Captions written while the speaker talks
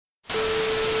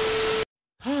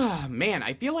Man,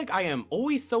 I feel like I am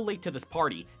always so late to this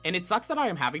party, and it sucks that I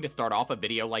am having to start off a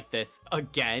video like this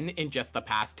again in just the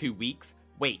past 2 weeks.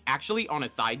 Wait, actually, on a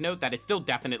side note, that is still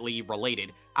definitely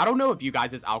related. I don't know if you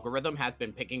guys' algorithm has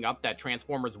been picking up that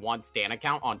Transformers 1 Stan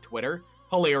account on Twitter.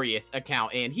 Hilarious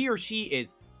account, and he or she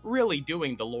is really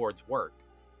doing the Lord's work.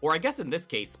 Or I guess in this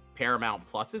case, Paramount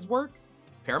Plus's work?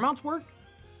 Paramount's work?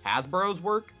 Hasbro's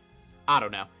work? I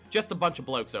don't know. Just a bunch of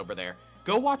blokes over there.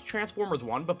 Go watch Transformers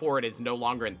 1 before it is no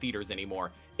longer in theaters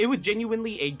anymore. It was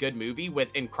genuinely a good movie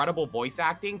with incredible voice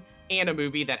acting, and a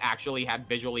movie that actually had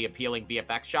visually appealing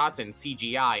VFX shots and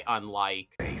CGI, unlike...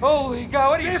 Holy God,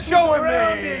 what are you showing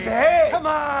me? His head. Come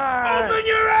on! Open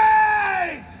your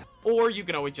eyes! Or you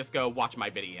can always just go watch my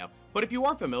video. But if you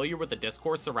are familiar with the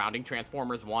discourse surrounding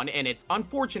Transformers 1 and its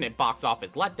unfortunate box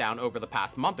office letdown over the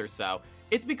past month or so,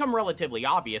 it's become relatively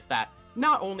obvious that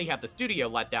not only have the studio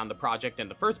let down the project in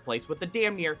the first place with the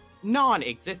damn near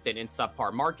non-existent and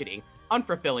subpar marketing,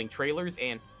 unfulfilling trailers,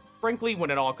 and frankly, when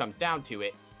it all comes down to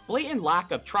it, blatant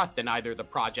lack of trust in either the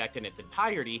project in its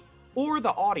entirety or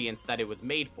the audience that it was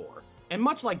made for. And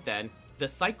much like then, the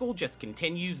cycle just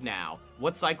continues now.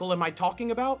 What cycle am I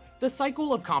talking about? The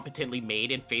cycle of competently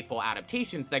made and faithful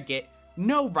adaptations that get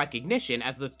no recognition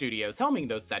as the studios helming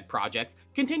those said projects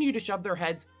continue to shove their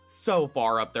heads so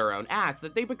far up their own ass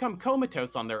that they become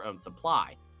comatose on their own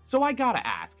supply. So I gotta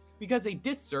ask, because a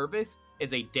disservice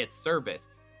is a disservice,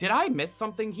 did I miss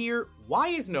something here? Why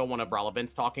is no one of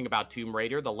relevance talking about Tomb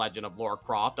Raider: The Legend of Lara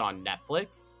Croft on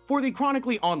Netflix? For the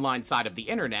chronically online side of the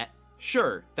internet,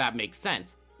 sure, that makes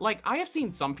sense. Like, I have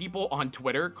seen some people on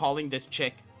Twitter calling this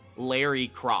chick Larry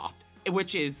Croft,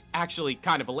 which is actually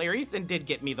kind of hilarious and did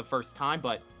get me the first time,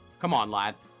 but come on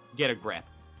lads, get a grip.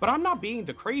 But I'm not being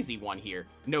the crazy one here.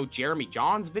 No Jeremy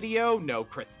Jahns video, no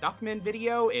Chris Stuckman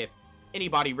video, if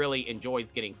anybody really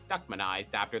enjoys getting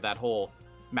Stuckmanized after that whole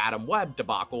Madam Web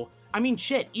debacle. I mean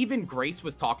shit, even Grace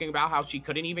was talking about how she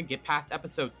couldn't even get past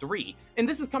episode 3, and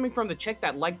this is coming from the chick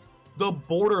that liked the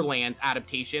Borderlands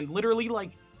adaptation literally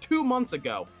like 2 months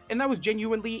ago, and that was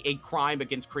genuinely a crime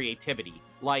against creativity.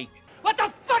 Like, What the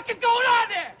fuck is going on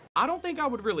there? I don't think I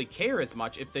would really care as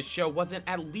much if this show wasn't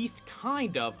at least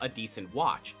kind of a decent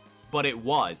watch, but it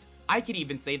was. I could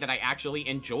even say that I actually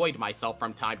enjoyed myself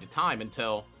from time to time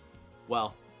until,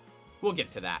 well, we'll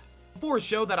get to that. For a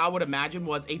show that I would imagine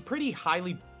was a pretty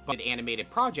highly budgeted animated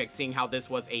project, seeing how this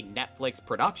was a Netflix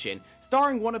production,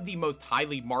 starring one of the most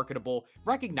highly marketable,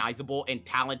 recognizable, and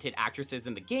talented actresses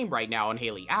in the game right now in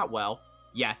Hayley Atwell.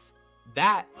 Yes,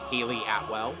 that Hayley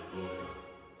Atwell.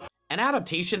 An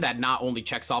adaptation that not only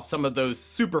checks off some of those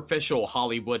superficial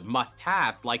Hollywood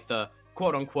must-haves like the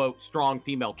quote-unquote strong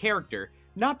female character,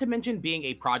 not to mention being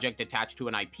a project attached to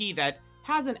an IP that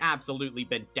hasn't absolutely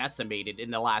been decimated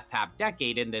in the last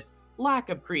half-decade in this lack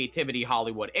of creativity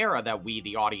Hollywood era that we,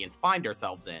 the audience, find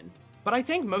ourselves in. But I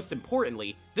think most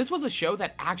importantly, this was a show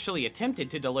that actually attempted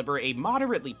to deliver a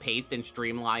moderately paced and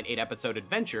streamlined 8-episode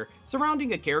adventure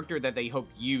surrounding a character that they hope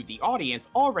you, the audience,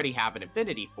 already have an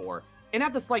affinity for. And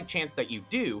at the slight chance that you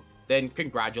do, then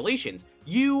congratulations,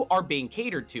 you are being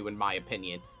catered to in my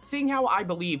opinion, seeing how I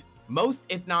believe most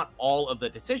if not all of the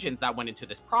decisions that went into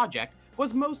this project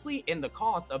was mostly in the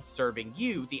cost of serving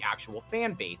you, the actual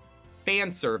fan base.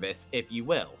 Fan service, if you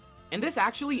will. And this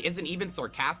actually isn't even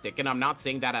sarcastic, and I'm not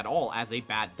saying that at all as a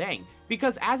bad thing,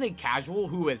 because as a casual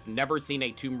who has never seen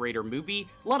a Tomb Raider movie,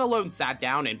 let alone sat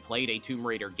down and played a Tomb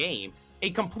Raider game,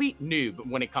 a complete noob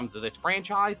when it comes to this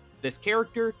franchise, this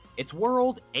character, its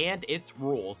world, and its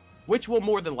rules, which will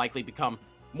more than likely become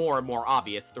more and more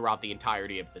obvious throughout the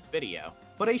entirety of this video.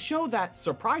 But a show that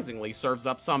surprisingly serves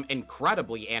up some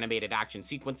incredibly animated action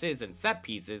sequences and set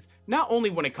pieces, not only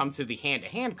when it comes to the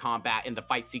hand-to-hand combat and the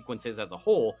fight sequences as a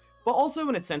whole, but also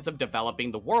in a sense of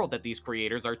developing the world that these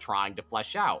creators are trying to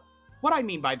flesh out. What I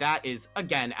mean by that is,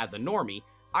 again, as a normie,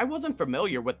 I wasn't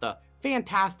familiar with the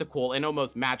fantastical and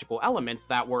almost magical elements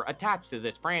that were attached to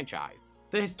this franchise.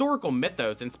 The historical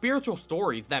mythos and spiritual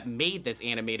stories that made this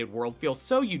animated world feel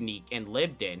so unique and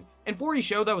lived in, and for a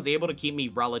show that was able to keep me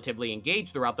relatively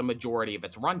engaged throughout the majority of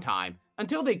its runtime,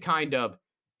 until they kind of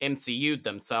MCU'd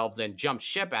themselves and jumped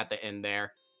ship at the end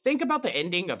there. Think about the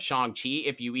ending of Shang-Chi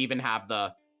if you even have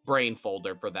the brain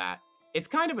folder for that. It's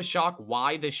kind of a shock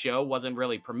why this show wasn't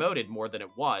really promoted more than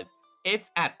it was, if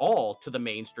at all, to the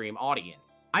mainstream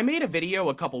audience. I made a video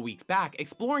a couple weeks back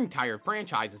exploring tired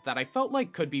franchises that I felt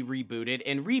like could be rebooted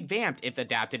and revamped if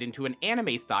adapted into an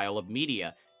anime style of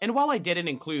media, and while I didn't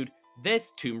include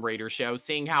this Tomb Raider show,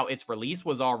 seeing how its release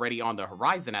was already on the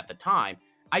horizon at the time,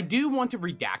 I do want to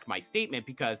redact my statement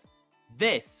because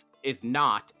this is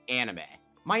not anime.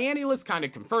 My AniList kind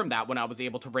of confirmed that when I was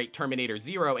able to rate Terminator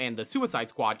 0 and the Suicide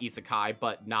Squad isekai,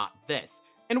 but not this.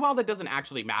 And while that doesn't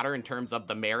actually matter in terms of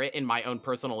the merit in my own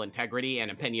personal integrity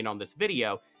and opinion on this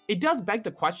video, it does beg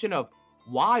the question of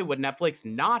why would Netflix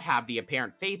not have the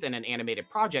apparent faith in an animated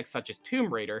project such as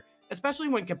Tomb Raider, especially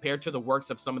when compared to the works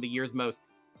of some of the year's most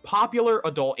popular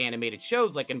adult animated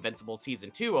shows like Invincible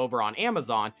Season 2 over on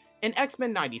Amazon and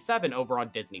X-Men 97 over on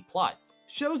Disney+.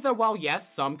 Shows that while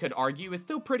yes, some could argue is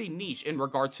still pretty niche in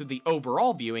regards to the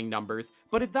overall viewing numbers,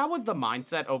 but if that was the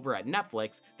mindset over at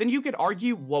Netflix, then you could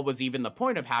argue what was even the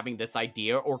point of having this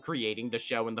idea or creating the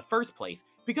show in the first place,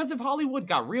 because if Hollywood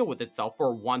got real with itself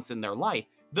for once in their life,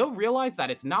 they'll realize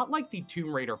that it's not like the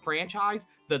Tomb Raider franchise,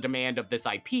 the demand of this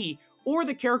IP, or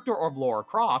the character of Lara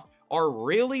Croft are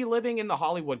really living in the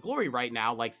Hollywood glory right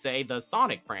now like, say, the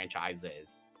Sonic franchise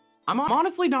is. I'm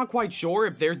honestly not quite sure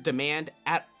if there's demand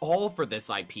at all for this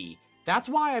IP. That's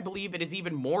why I believe it is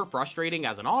even more frustrating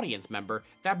as an audience member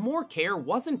that more care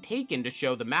wasn't taken to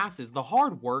show the masses the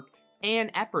hard work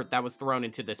and effort that was thrown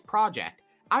into this project.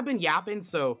 I've been yapping,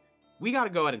 so we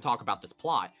gotta go ahead and talk about this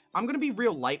plot. I'm gonna be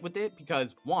real light with it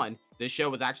because, one, this show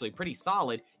was actually pretty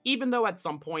solid, even though at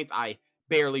some points I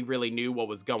barely really knew what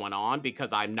was going on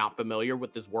because I'm not familiar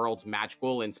with this world's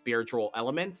magical and spiritual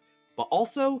elements, but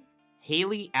also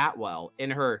Hayley Atwell in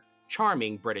her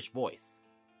charming British voice.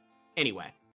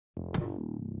 Anyway.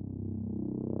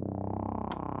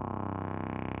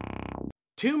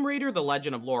 Tomb Raider: The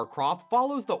Legend of Lara Croft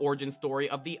follows the origin story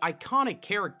of the iconic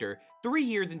character 3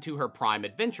 years into her prime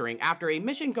adventuring after a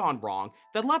mission gone wrong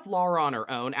that left Lara on her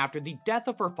own after the death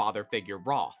of her father figure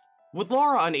Roth. With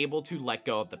Lara unable to let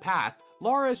go of the past,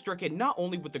 Lara is stricken not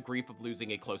only with the grief of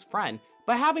losing a close friend,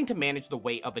 but having to manage the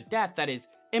weight of a death that is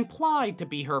implied to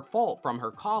be her fault from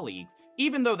her colleagues,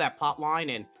 even though that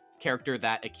plotline and character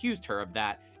that accused her of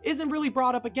that isn't really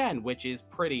brought up again, which is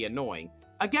pretty annoying.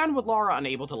 Again, with Lara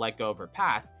unable to let go of her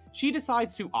past, she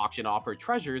decides to auction off her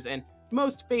treasures and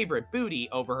most favorite booty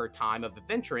over her time of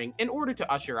adventuring in order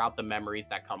to usher out the memories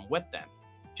that come with them.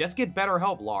 Just get better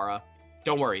help, Lara.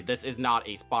 Don't worry, this is not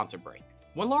a sponsor break.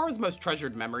 When Lara's most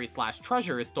treasured memory /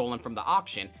 treasure is stolen from the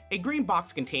auction, a green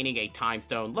box containing a time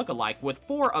stone lookalike with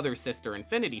 4 other sister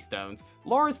infinity stones,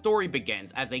 Lara's story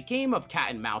begins as a game of cat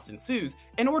and mouse ensues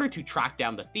in order to track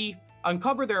down the thief,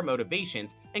 uncover their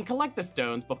motivations, and collect the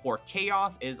stones before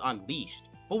chaos is unleashed.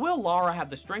 But will Lara have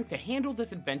the strength to handle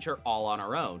this adventure all on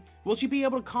her own? Will she be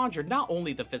able to conjure not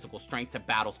only the physical strength to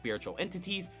battle spiritual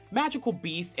entities, magical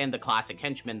beasts, and the classic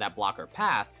henchmen that block her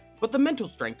path, but the mental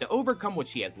strength to overcome what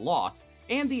she has lost,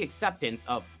 and the acceptance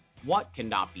of what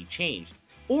cannot be changed,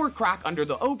 or crack under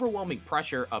the overwhelming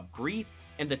pressure of grief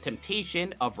and the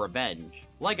temptation of revenge?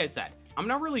 Like I said, I'm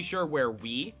not really sure where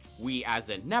we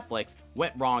as in Netflix,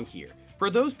 went wrong here. For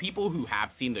those people who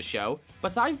have seen the show,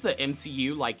 besides the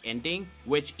MCU-like ending,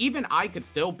 which even I could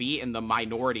still be in the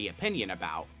minority opinion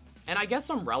about, and I guess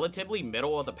some relatively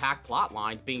middle-of-the-pack plot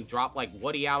lines being dropped like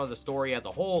Woody out of the story as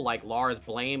a whole, like Lara's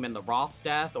blame in the Roth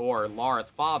death or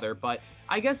Lara's father, but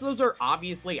I guess those are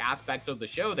obviously aspects of the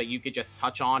show that you could just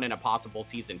touch on in a possible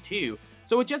season 2,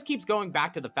 so it just keeps going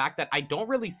back to the fact that I don't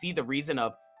really see the reason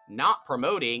of not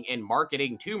promoting and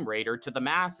marketing Tomb Raider to the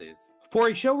masses. For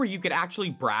a show where you could actually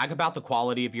brag about the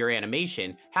quality of your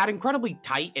animation, had incredibly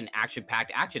tight and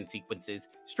action-packed action sequences,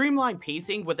 streamlined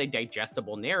pacing with a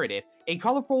digestible narrative, a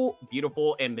colorful,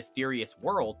 beautiful, and mysterious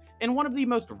world, and one of the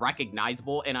most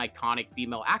recognizable and iconic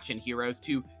female action heroes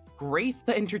to grace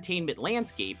the entertainment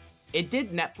landscape, it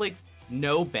did Netflix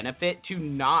no benefit to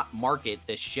not market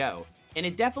this show, and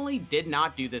it definitely did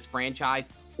not do this franchise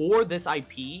or this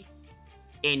IP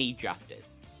any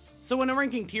justice. So in a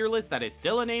ranking tier list that is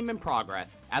still a name in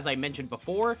progress, as I mentioned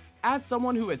before, as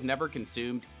someone who has never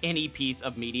consumed any piece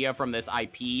of media from this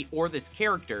IP or this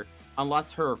character,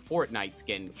 unless her Fortnite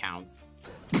skin counts,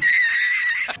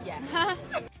 yeah.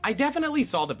 I definitely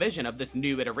saw the vision of this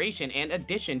new iteration and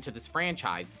addition to this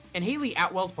franchise, and Hayley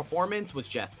Atwell's performance was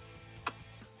just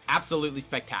absolutely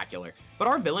spectacular. But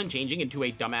our villain changing into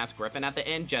a dumbass griffin at the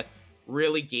end just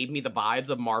really gave me the vibes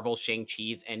of Marvel's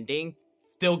Shang-Chi's ending.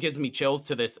 Still gives me chills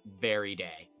to this very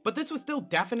day. But this was still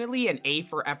definitely an A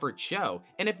for effort show,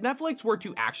 and if Netflix were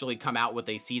to actually come out with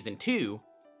a season 2,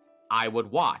 I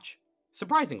would watch.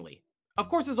 Surprisingly. Of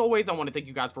course, as always, I want to thank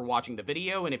you guys for watching the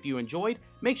video, and if you enjoyed,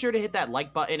 make sure to hit that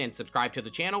like button and subscribe to the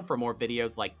channel for more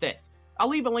videos like this. I'll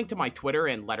leave a link to my Twitter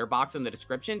and Letterboxd in the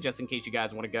description just in case you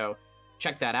guys want to go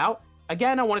check that out.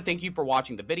 Again, I want to thank you for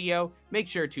watching the video. Make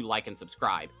sure to like and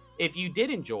subscribe. If you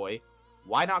did enjoy,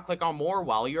 why not click on more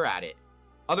while you're at it?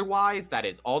 Otherwise, that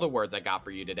is all the words I got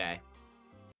for you today.